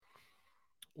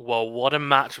Well, what a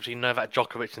match between Novak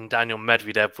Djokovic and Daniel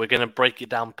Medvedev. We're going to break it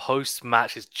down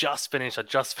post-match. It's just finished. I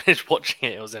just finished watching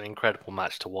it. It was an incredible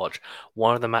match to watch.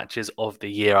 One of the matches of the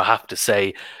year, I have to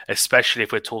say, especially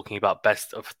if we're talking about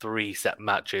best of three set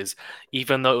matches.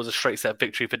 Even though it was a straight set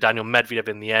victory for Daniel Medvedev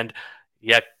in the end,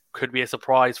 yeah, could be a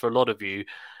surprise for a lot of you.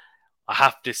 I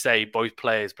have to say, both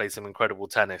players played some incredible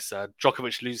tennis.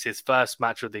 Djokovic loses his first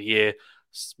match of the year,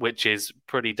 which is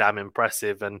pretty damn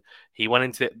impressive. And he went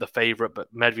into it the favourite,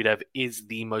 but Medvedev is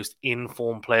the most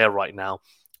informed player right now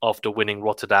after winning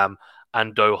Rotterdam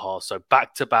and Doha. So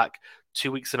back to back,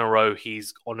 2 weeks in a row,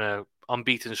 he's on a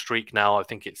unbeaten streak now. I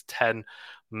think it's 10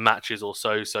 matches or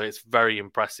so. So it's very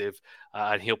impressive.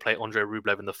 And he'll play Andrei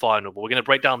Rublev in the final. But we're going to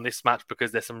break down this match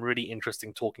because there's some really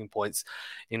interesting talking points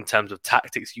in terms of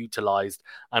tactics utilized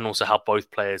and also how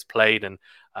both players played. And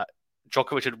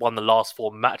Djokovic had won the last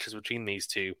four matches between these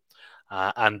two.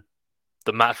 And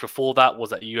the match before that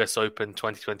was at US Open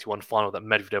 2021 final that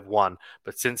Medvedev won.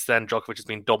 But since then, Djokovic has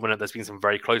been dominant. There's been some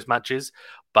very close matches,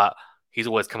 but he's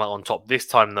always come out on top. This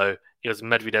time, though, it was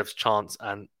Medvedev's chance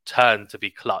and turn to be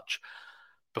clutch.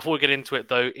 Before we get into it,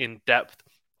 though, in depth,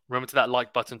 remember to that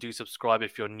like button, do subscribe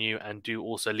if you're new, and do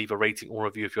also leave a rating or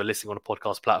review if you're listening on a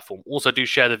podcast platform. Also, do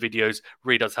share the videos,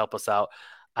 really does help us out.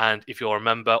 And if you're a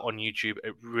member on YouTube,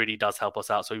 it really does help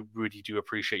us out. So we really do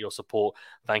appreciate your support.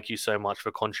 Thank you so much for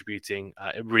contributing.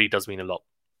 It really does mean a lot.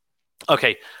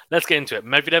 Okay, let's get into it.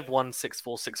 Medvedev won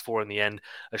 6-4, 6-4 in the end,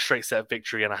 a straight set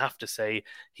victory. And I have to say,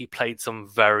 he played some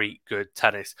very good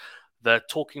tennis. The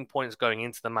talking points going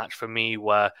into the match for me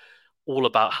were all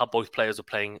about how both players are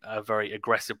playing a very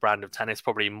aggressive brand of tennis,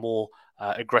 probably more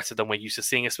aggressive than we're used to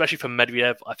seeing, especially for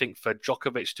Medvedev. I think for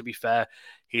Djokovic, to be fair,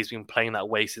 he's been playing that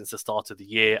way since the start of the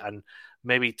year and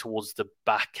maybe towards the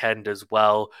back end as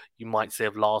well, you might say,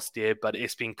 of last year, but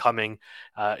it's been coming.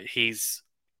 He's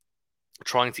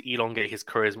trying to elongate his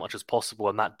career as much as possible,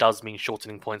 and that does mean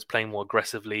shortening points, playing more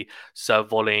aggressively, serve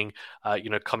volleying,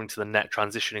 coming to the net,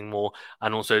 transitioning more,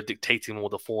 and also dictating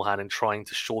more the forehand and trying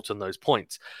to shorten those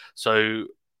points. So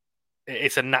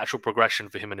it's a natural progression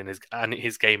for him and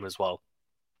his game as well.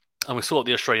 And we saw at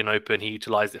the Australian Open, he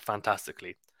utilized it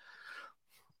fantastically.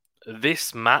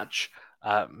 This match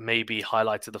maybe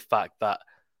highlighted the fact that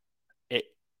it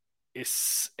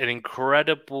is an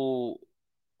incredible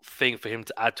thing for him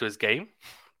to add to his game.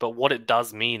 But what it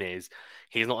does mean is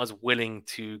he's not as willing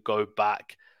to go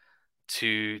back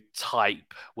to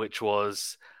type, which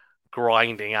was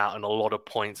grinding out in a lot of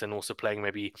points and also playing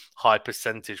maybe high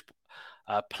percentage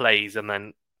plays and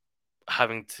then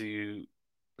having to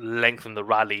lengthen the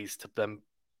rallies to then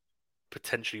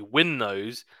potentially win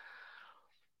those.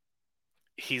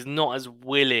 He's not as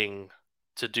willing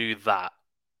to do that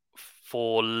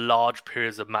for large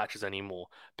periods of matches anymore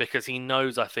because he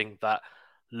knows, I think, that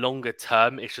longer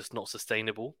term it's just not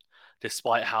sustainable.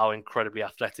 Despite how incredibly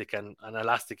athletic and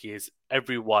elastic he is,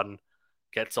 everyone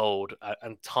gets old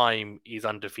and time is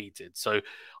undefeated. So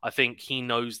I think he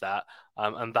knows that,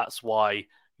 and that's why,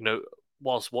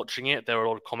 whilst watching it, there were a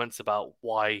lot of comments about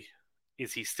why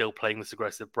is he still playing this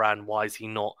aggressive brand? Why is he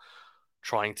not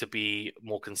trying to be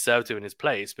more conservative in his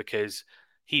plays? Because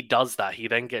he does that. He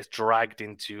then gets dragged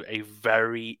into a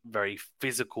very, very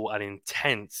physical and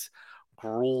intense,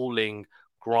 grueling,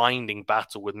 grinding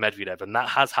battle with Medvedev. And that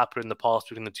has happened in the past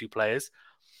between the two players.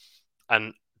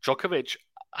 And Djokovic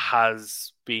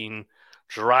has been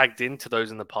dragged into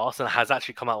those in the past and has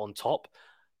actually come out on top.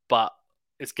 But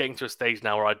it's getting to a stage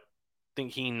now where I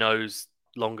think he knows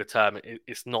longer term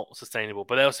it's not sustainable.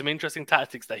 But there are some interesting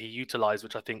tactics that he utilized,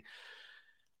 which I think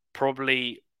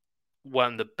probably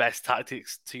weren't the best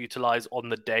tactics to utilize on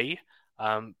the day.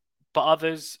 But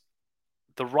others,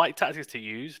 the right tactics to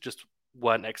use, just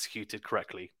weren't executed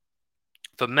correctly.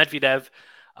 For Medvedev,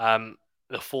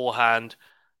 the forehand,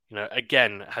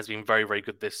 again, has been very, very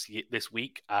good this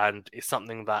week, and it's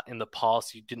something that in the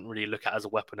past you didn't really look at as a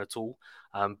weapon at all.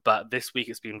 But this week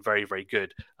it's been very, very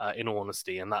good, in all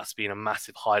honesty, and that's been a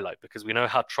massive highlight because we know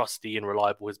how trusty and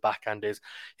reliable his backhand is.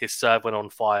 His serve, when on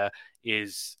fire,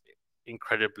 is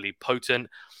incredibly potent,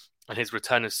 and his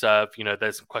return of serve,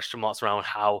 there's some question marks around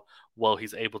how well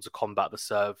he's able to combat the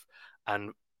serve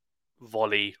and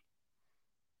volley,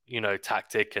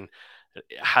 tactic, and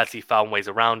has he found ways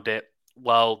around it?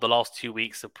 Well, the last 2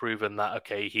 weeks have proven that,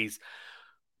 okay, he's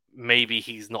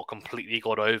not completely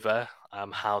got over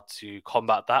how to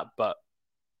combat that, but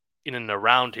in and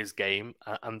around his game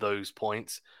and those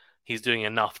points, he's doing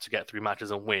enough to get through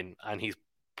matches and win, and he's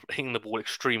hitting the ball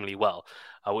extremely well,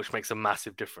 which makes a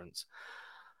massive difference.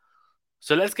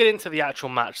 So let's get into the actual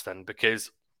match then,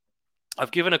 because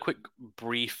I've given a quick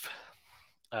brief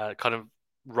kind of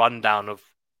rundown of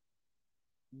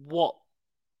what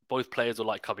both players were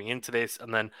like coming into this,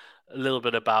 and then a little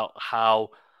bit about how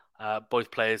both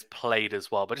players played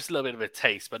as well, but just a little bit of a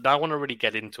taste. But now I want to really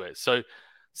get into it. So,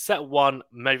 set one,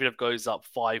 Medvedev goes up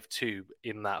 5-2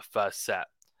 in that first set,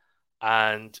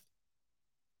 and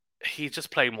he's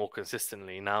just playing more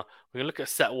consistently. Now, we can look at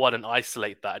set one and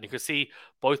isolate that, and you can see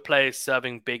both players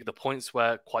serving big. The points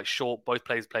were quite short, both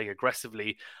players playing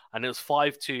aggressively, and it was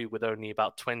 5-2 with only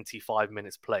about 25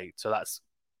 minutes played. So that's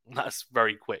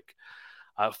very quick.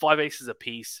 Five aces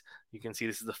apiece. You can see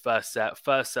this is the first set,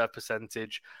 first serve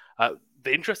percentage.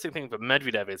 The interesting thing for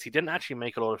Medvedev is he didn't actually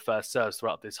make a lot of first serves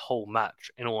throughout this whole match,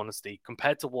 in all honesty,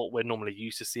 compared to what we're normally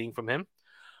used to seeing from him.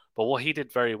 But what he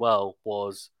did very well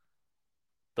was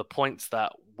the points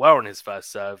that were on his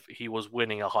first serve, he was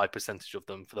winning a high percentage of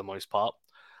them for the most part.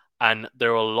 And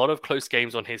there are a lot of close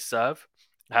games on his serve.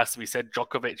 It has to be said,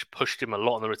 Djokovic pushed him a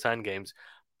lot in the return games,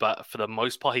 but for the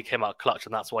most part, he came out clutch,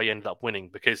 and that's why he ended up winning.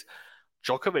 Because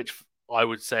Djokovic, I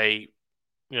would say,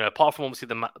 apart from obviously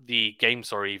the game,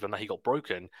 even that he got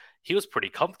broken, he was pretty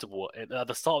comfortable. At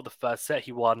the start of the first set,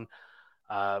 he won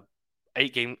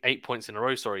 8 points in a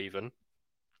row, even.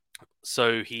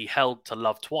 So he held to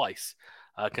love twice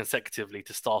consecutively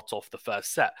to start off the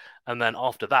first set. And then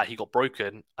after that, he got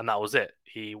broken, and that was it.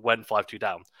 He went 5-2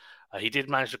 down. He did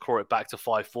manage to claw it back to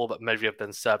 5-4, but Medvedev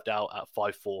then served out at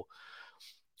 5-4.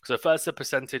 So first serve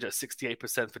percentage at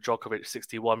 68% for Djokovic,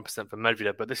 61% for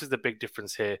Medvedev. But this is the big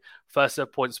difference here. First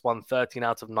serve points won 13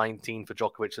 out of 19 for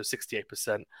Djokovic, so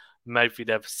 68%.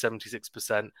 Medvedev,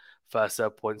 76%. First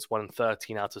serve points won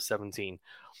 13 out of 17.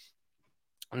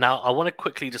 Now, I want to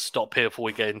quickly just stop here before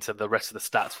we get into the rest of the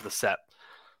stats for the set.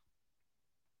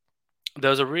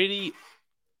 There was a really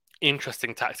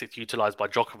interesting tactic utilized by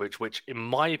Djokovic, which, in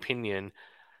my opinion,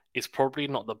 is probably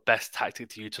not the best tactic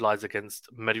to utilize against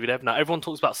Medvedev. Now, everyone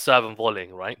talks about serve and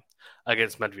volleying, right?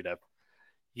 Against Medvedev.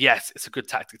 Yes, it's a good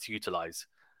tactic to utilize.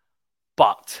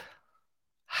 But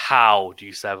how do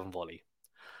you serve and volley?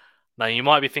 Now, you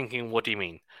might be thinking, what do you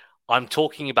mean? I'm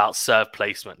talking about serve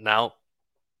placement. Now,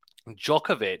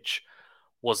 Djokovic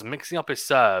was mixing up his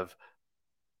serve,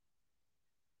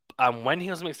 and when he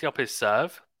was mixing up his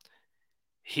serve,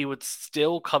 he would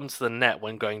still come to the net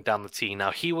when going down the tee.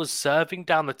 Now, he was serving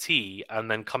down the tee and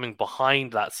then coming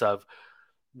behind that serve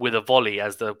with a volley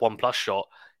as the 1+ shot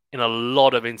in a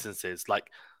lot of instances, like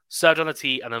serve down the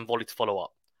tee and then volley to follow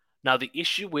up. Now, the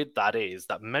issue with that is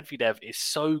that Medvedev is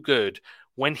so good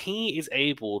when he is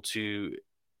able to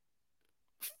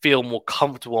feel more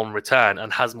comfortable on return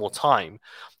and has more time.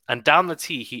 And down the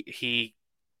tee, he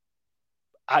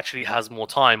actually has more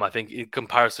time, I think, in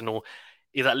comparison, or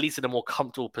is at least in a more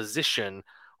comfortable position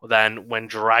than when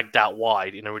dragged out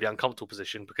wide in a really uncomfortable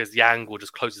position, because the angle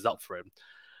just closes up for him.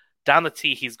 Down the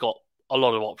tee, he's got a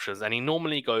lot of options, and he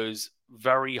normally goes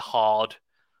very hard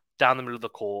down the middle of the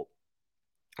court,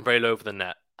 very low over the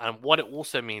net. And what it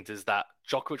also means is that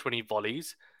Djokovic, when he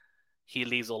volleys, he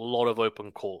leaves a lot of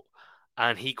open court,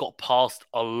 and he got past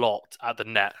a lot at the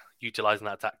net utilizing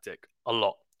that tactic, a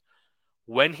lot.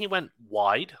 When he went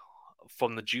wide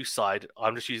from the juice side,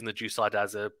 I'm just using the juice side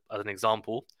as an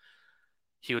example,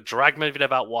 he would drag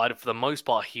Medvedev out wide. For the most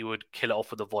part, he would kill it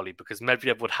off with a volley, because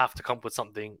Medvedev would have to come up with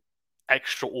something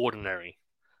extraordinary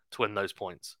to win those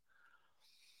points.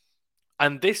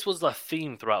 And this was the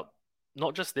theme throughout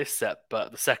not just this set,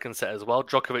 but the second set as well.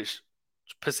 Djokovic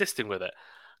persisting with it,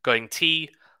 going tee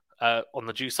on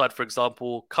the juice side, for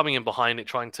example, coming in behind it,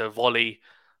 trying to volley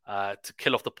to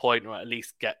kill off the point, or at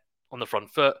least get on the front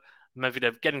foot.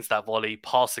 Medvedev getting to that volley,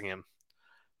 passing him.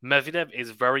 Medvedev is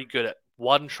very good at,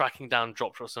 one, tracking down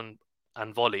drop shots and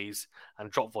volleys, and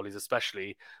drop volleys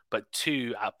especially, but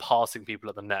two, at passing people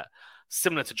at the net.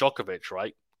 Similar to Djokovic,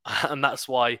 right? And that's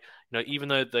why, even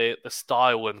though the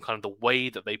style and kind of the way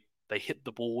that they hit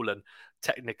the ball and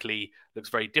technically looks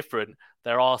very different,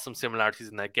 there are some similarities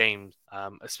in their games,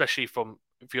 especially from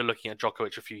if you're looking at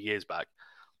Djokovic a few years back.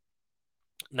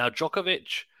 Now,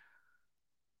 Djokovic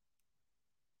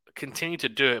continue to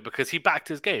do it because he backed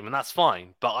his game, and that's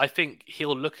fine. But I think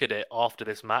he'll look at it after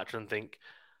this match and think,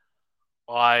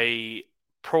 I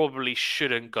probably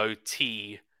shouldn't go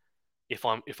tee if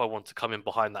I want to come in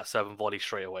behind that serve and volley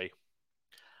straight away.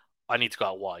 I need to go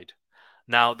out wide.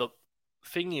 Now, the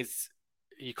thing is,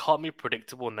 you can't be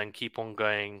predictable and then keep on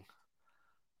going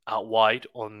out wide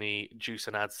on the juice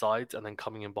and ad sides and then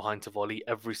coming in behind to volley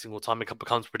every single time. It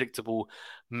becomes predictable.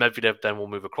 Medvedev then will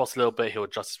move across a little bit. He'll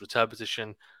adjust his return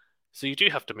position. So you do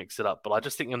have to mix it up. But I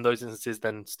just think in those instances,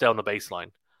 then stay on the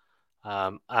baseline.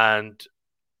 And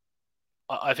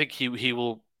I think he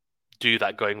will do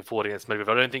that going forward against Medvedev.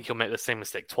 I don't think he'll make the same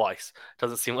mistake twice.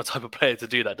 Doesn't seem the type of player to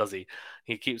do that, does he?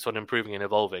 He keeps on improving and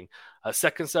evolving.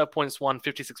 Second serve points won,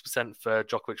 56% for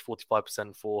Djokovic,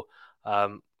 45% for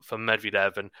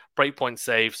Medvedev, and breakpoint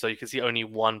save. So you can see only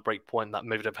one breakpoint that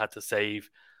Medvedev had to save.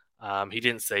 He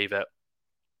didn't save it.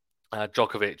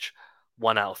 Djokovic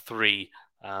 1 out of 3.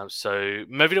 So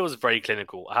Medvedev was very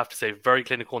clinical. I have to say, very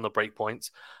clinical on the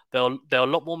breakpoints. There are a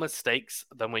lot more mistakes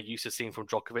than we're used to seeing from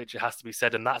Djokovic, it has to be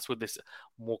said, and that's with this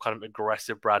more kind of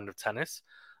aggressive brand of tennis.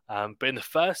 But in the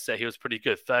first set, he was pretty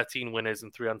good. 13 winners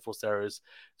and 3 unforced errors.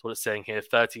 That's what it's saying here.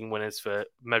 13 winners for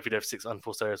Medvedev, 6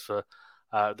 unforced errors for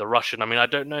the Russian. I mean, I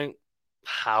don't know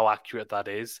how accurate that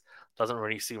is. Doesn't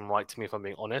really seem right to me, if I'm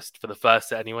being honest, for the first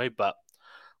set anyway, but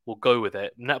we'll go with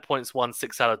it. Net points won,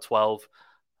 6 out of 12.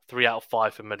 3 out of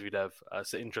 5 for Medvedev.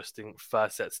 So interesting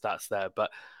first set stats there.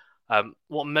 But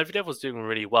what Medvedev was doing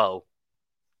really well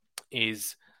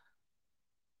is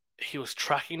he was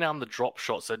tracking down the drop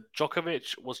shot. So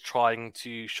Djokovic was trying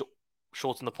to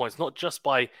shorten the points, not just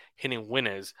by hitting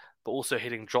winners, but also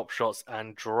hitting drop shots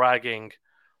and dragging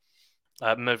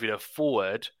Medvedev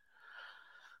forward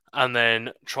and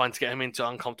then trying to get him into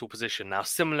an uncomfortable position. Now,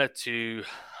 similar to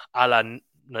Alan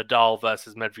Nadal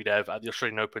versus Medvedev at the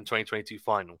Australian Open 2022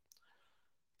 final.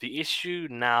 The issue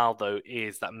now, though,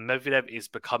 is that Medvedev is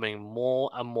becoming more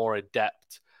and more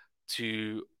adept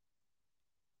to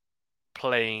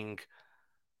playing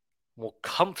more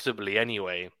comfortably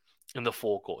anyway in the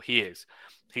forecourt. He is.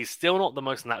 He's still not the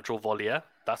most natural volleyer,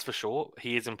 that's for sure.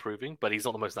 He is improving, but he's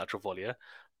not the most natural volleyer.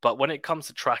 But when it comes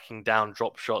to tracking down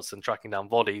drop shots and tracking down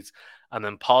volleys and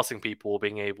then passing people,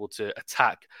 being able to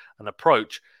attack and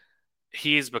approach,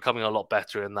 he is becoming a lot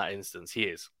better in that instance. He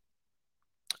is.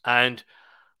 And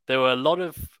there were a lot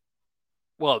of,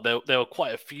 well, there were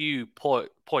quite a few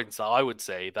points that I would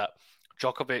say that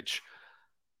Djokovic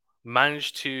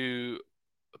managed to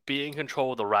be in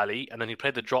control of the rally, and then he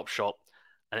played the drop shot,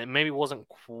 and it maybe wasn't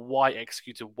quite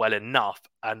executed well enough,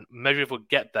 and Medvedev would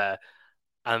get there,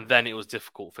 and then it was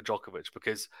difficult for Djokovic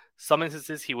because some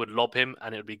instances he would lob him,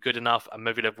 and it would be good enough, and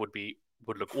Medvedev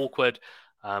would look awkward,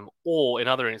 or in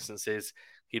other instances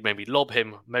he'd maybe lob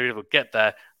him, Medvedev would get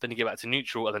there, then you get back to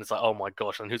neutral, and then it's like, oh my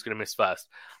gosh, and who's going to miss first?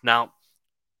 Now,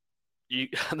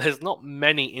 there's not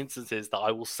many instances that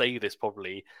I will say this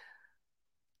probably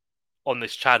on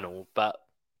this channel, but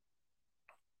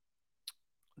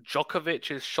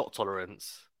Djokovic's shot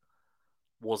tolerance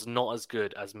was not as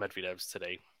good as Medvedev's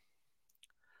today.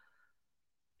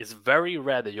 It's very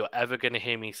rare that you're ever going to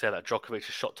hear me say that Djokovic's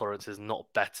shot tolerance is not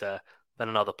better than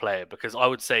another player, because I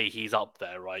would say he's up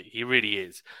there, right? He really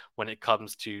is when it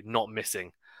comes to not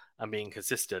missing and being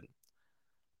consistent.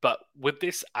 But with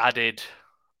this added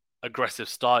aggressive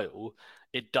style,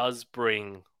 it does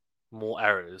bring more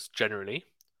errors generally,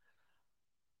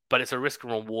 but it's a risk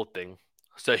and reward thing.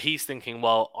 So he's thinking,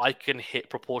 well, I can hit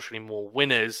proportionally more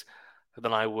winners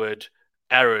than I would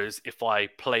errors if I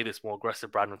play this more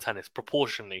aggressive brand of tennis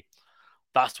proportionally.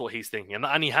 That's what he's thinking,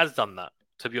 and he has done that,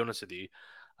 to be honest with you,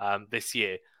 this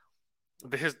year.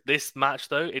 This match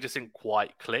though, it just didn't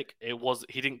quite click.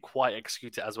 He didn't quite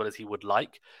execute it as well as he would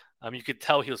like. You could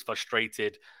tell he was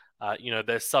frustrated.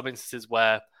 There's some instances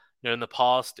where in the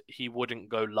past he wouldn't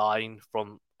go line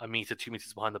from a meter, 2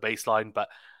 meters behind the baseline, but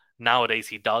nowadays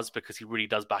he does because he really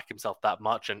does back himself that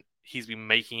much, and he's been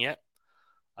making it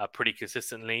pretty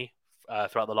consistently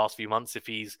throughout the last few months. If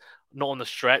he's not on the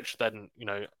stretch, then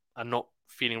I'm not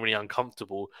feeling really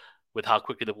uncomfortable with how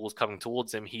quickly the ball's coming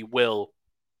towards him. He will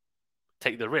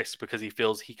take the risk because he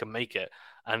feels he can make it,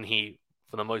 and he,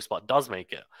 for the most part, does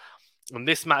make it. And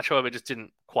this match, however, just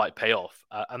didn't quite pay off,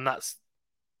 and that's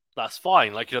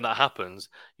fine. That happens.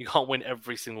 You can't win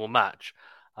every single match,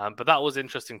 but that was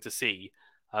interesting to see.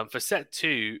 For set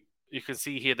 2, you can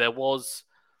see here there was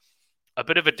a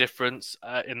bit of a difference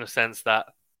in the sense that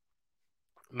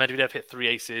Medvedev hit 3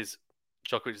 aces,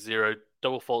 Djokovic 0,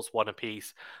 double faults 1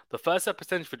 apiece. The first set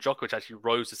percentage for Djokovic actually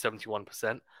rose to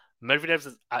 71%. Medvedev's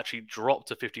has actually dropped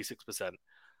to 56%.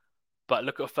 But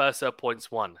look at first serve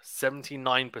points won.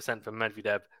 79% for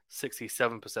Medvedev,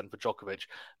 67% for Djokovic.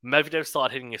 Medvedev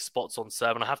started hitting his spots on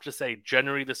serve, and I have to say,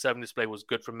 generally the serving display was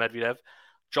good from Medvedev.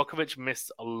 Djokovic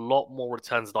missed a lot more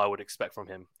returns than I would expect from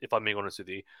him, if I'm being honest with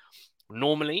you.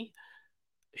 Normally,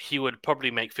 he would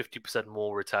probably make 50%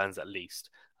 more returns at least,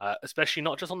 especially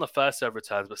not just on the first serve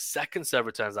returns, but second serve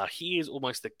returns. Now, he is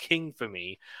almost the king for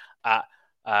me at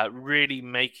really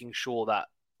making sure that,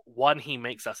 one, he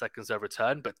makes that second serve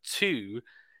return, but two,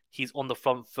 he's on the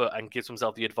front foot and gives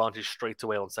himself the advantage straight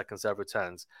away on second serve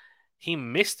returns. he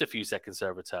missed a few second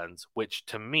serve returns, which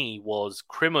to me was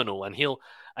criminal. And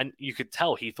you could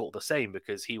tell he thought the same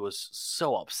because he was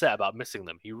so upset about missing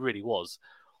them. He really was.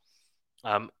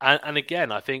 And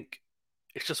again, I think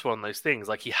it's just one of those things.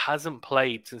 Like, he hasn't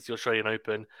played since the Australian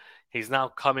Open. He's now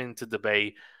come into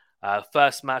debate.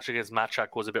 First match against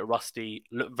Matchak was a bit rusty.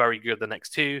 Looked very good the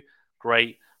next two.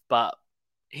 Great. But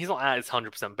he's not at his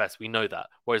 100% best. We know that.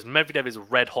 Whereas Medvedev is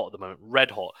red hot at the moment. Red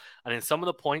hot. And in some of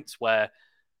the points where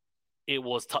it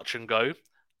was touch and go,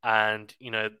 and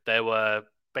there were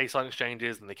baseline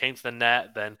exchanges, and they came to the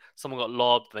net, then someone got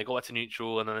lobbed, and they got back to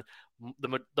neutral, and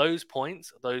then those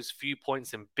few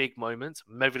points in big moments,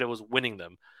 Medvedev was winning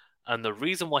them. And the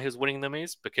reason why he was winning them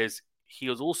is because he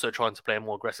was also trying to play a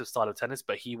more aggressive style of tennis,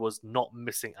 but he was not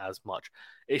missing as much.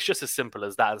 It's just as simple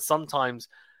as that. And sometimes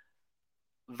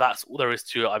that's all there is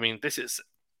to it. I mean, this is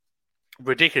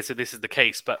ridiculous if this is the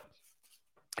case, but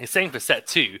it's saying for set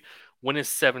two, winners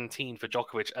 17 for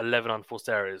Djokovic, 11 unforced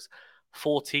errors,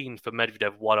 14 for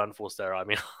Medvedev, 1 unforced error. I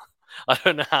mean, I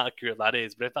don't know how accurate that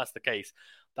is, but if that's the case,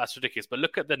 that's ridiculous. But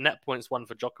look at the net points won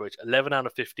for Djokovic, 11 out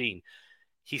of 15.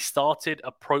 He started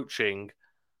approaching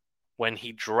when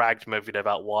he dragged Medvedev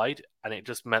out wide, and it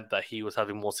just meant that he was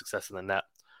having more success in the net.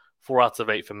 4 out of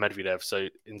 8 for Medvedev. So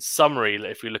in summary,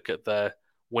 if we look at the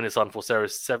winners unforced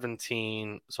errors,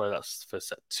 17. Sorry, that's for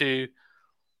set two.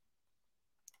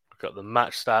 Look at the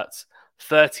match stats.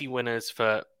 30 winners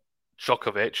for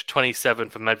Djokovic, 27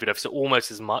 for Medvedev, so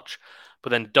almost as much, but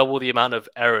then double the amount of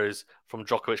errors from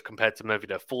Djokovic compared to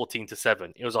Medvedev,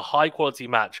 14-7. It was a high-quality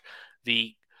match.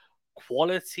 The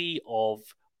quality of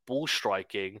ball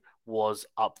striking was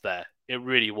up there. It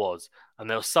really was. And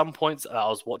there were some points that I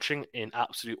was watching in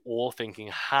absolute awe, thinking,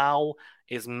 how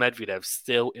is Medvedev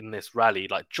still in this rally?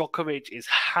 Like, Djokovic is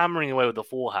hammering away with the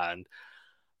forehand,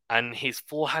 and his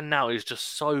forehand now is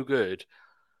just so good.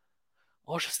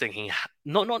 I was just thinking,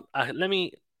 let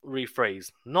me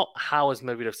rephrase, not how is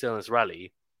Medvedev still in this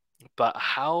rally, but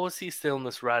how is he still in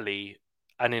this rally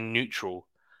and in neutral?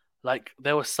 Like,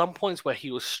 there were some points where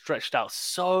he was stretched out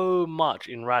so much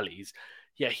in rallies,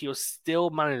 yet he was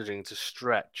still managing to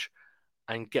stretch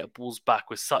and get balls back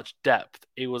with such depth.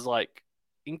 It was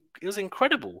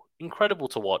incredible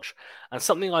to watch. And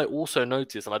something I also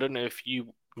noticed, and I don't know if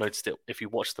you noticed it if you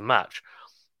watched the match,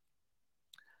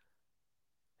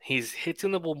 he's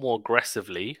hitting the ball more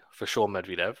aggressively, for sure,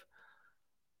 Medvedev.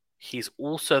 He's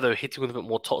also, though, hitting with a bit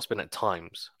more topspin at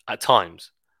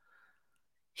times.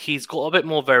 He's got a bit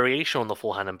more variation on the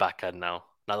forehand and backhand now.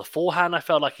 Now, the forehand, I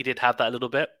felt like he did have that a little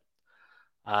bit.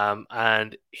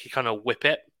 And he kind of whip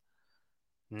it.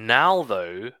 Now,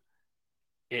 though,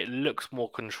 it looks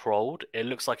more controlled. It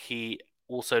looks like he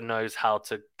also knows how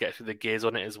to get through the gears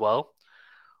on it as well.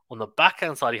 On the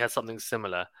backhand side, he has something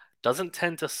similar. Doesn't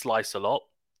tend to slice a lot.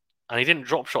 And he didn't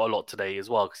drop shot a lot today as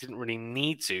well because he didn't really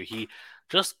need to. He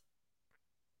just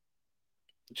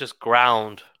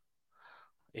ground.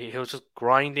 He was just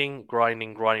grinding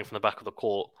from the back of the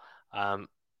court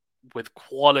with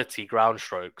quality ground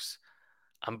strokes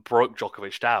and broke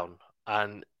Djokovic down.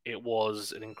 And it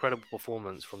was an incredible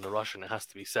performance from the Russian, it has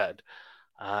to be said.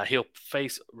 He'll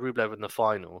face Rublev in the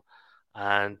final.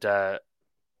 And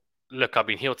look, I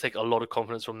mean, he'll take a lot of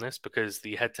confidence from this because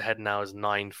the head-to-head now is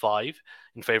 9-5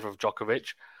 in favor of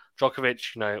Djokovic.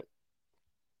 Djokovic,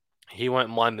 he won't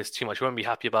mind this too much. He won't be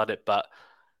happy about it, but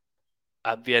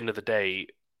at the end of the day,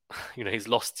 he's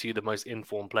lost to the most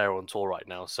informed player on tour right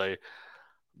now. So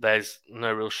there's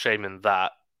no real shame in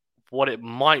that. What it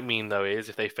might mean, though, is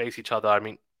if they face each other, I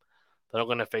mean, they're not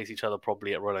going to face each other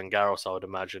probably at Roland Garros, I would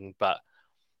imagine, but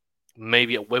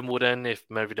maybe at Wimbledon if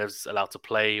Medvedev's allowed to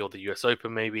play, or the US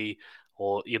Open maybe,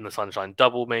 or even the Sunshine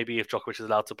Double maybe if Djokovic is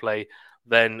allowed to play,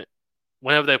 then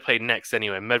whenever they play next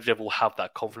anyway, Medvedev will have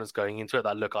that confidence going into it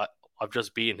that, look, I've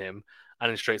just beaten him,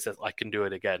 and in straight says I can do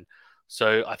it again.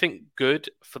 So I think good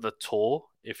for the tour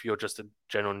if you're just a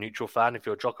general neutral fan. If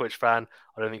you're a Djokovic fan,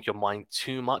 I don't think you'll mind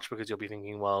too much because you'll be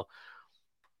thinking, well,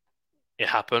 it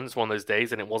happens one of those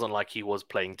days, and it wasn't like he was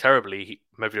playing terribly.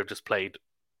 Medvedev just played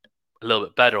a little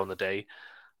bit better on the day,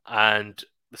 and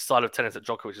the style of tennis that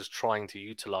Djokovic is trying to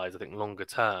utilize, I think, longer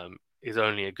term is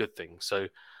only a good thing. So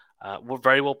we're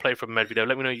very well played from Medvedev.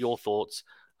 Let me know your thoughts.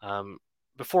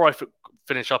 Before I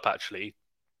finish up, actually,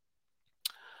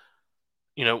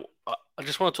 I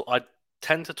just want to. I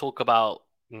tend to talk about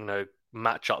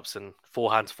matchups and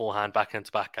forehand to forehand, backhand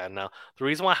to backhand. Now, the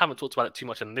reason why I haven't talked about it too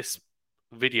much in this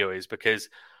video is because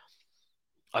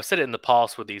I've said it in the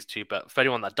past with these two, but for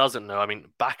anyone that doesn't know, I mean,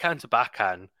 backhand to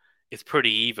backhand is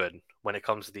pretty even when it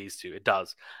comes to these two. It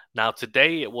does. Now,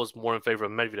 today it was more in favor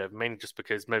of Medvedev, mainly just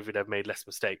because Medvedev made less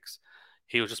mistakes.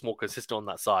 He was just more consistent on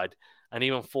that side. and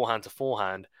even forehand to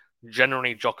forehand,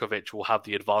 generally Djokovic will have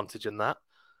the advantage in that.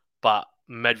 But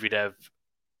Medvedev,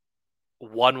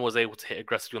 one, was able to hit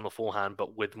aggressively on the forehand,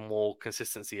 but with more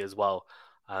consistency as well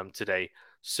today.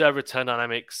 Serve return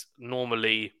dynamics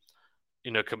normally,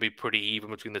 can be pretty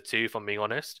even between the two, if I'm being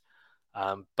honest.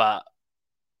 But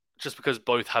just because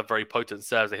both have very potent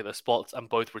serves, they hit their spots, and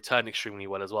both return extremely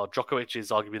well as well. Djokovic is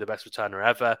arguably the best returner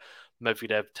ever.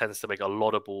 Medvedev tends to make a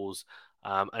lot of balls,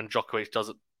 and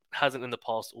Djokovic hasn't in the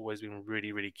past always been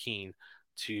really, really keen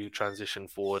to transition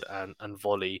forward and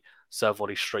serve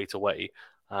volley straight away.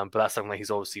 But that's something that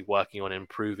he's obviously working on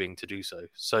improving to do so.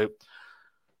 So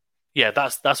yeah,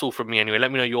 that's all from me anyway.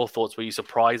 Let me know your thoughts. Were you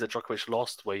surprised that Djokovic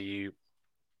lost? Were you,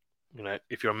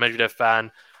 if you're a Medvedev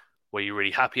fan, were you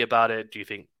really happy about it? Do you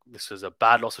think this was a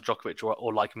bad loss of Djokovic,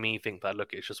 or like me, think that,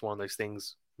 look, it's just one of those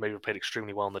things? Maybe played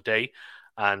extremely well on the day,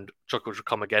 and Djokovic will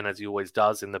come again as he always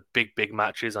does in the big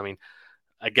matches. I mean,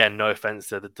 again, no offense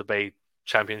to the debate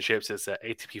championships. It's an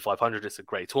ATP 500. It's a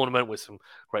great tournament with some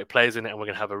great players in it, and we're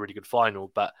going to have a really good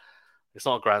final. But it's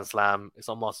not a Grand Slam. It's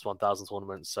not Masters 1000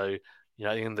 tournament. So,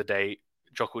 at the end of the day,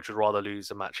 Djokovic would rather lose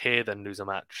a match here than lose a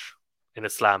match in a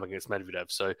slam against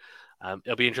Medvedev. So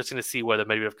it'll be interesting to see whether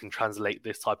Medvedev can translate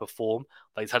this type of form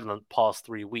that he's had in the past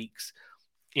 3 weeks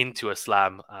into a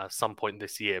slam some point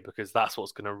this year, because that's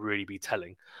what's going to really be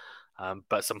telling.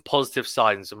 But some positive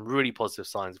signs, some really positive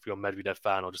signs if you're a Medvedev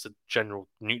fan or just a general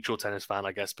neutral tennis fan,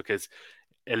 I guess, because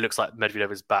it looks like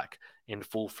Medvedev is back in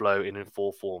full flow, in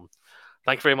full form.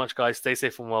 Thank you very much, guys. Stay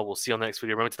safe and well. We'll see you on the next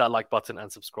video. Remember to hit that like button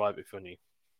and subscribe if you're new.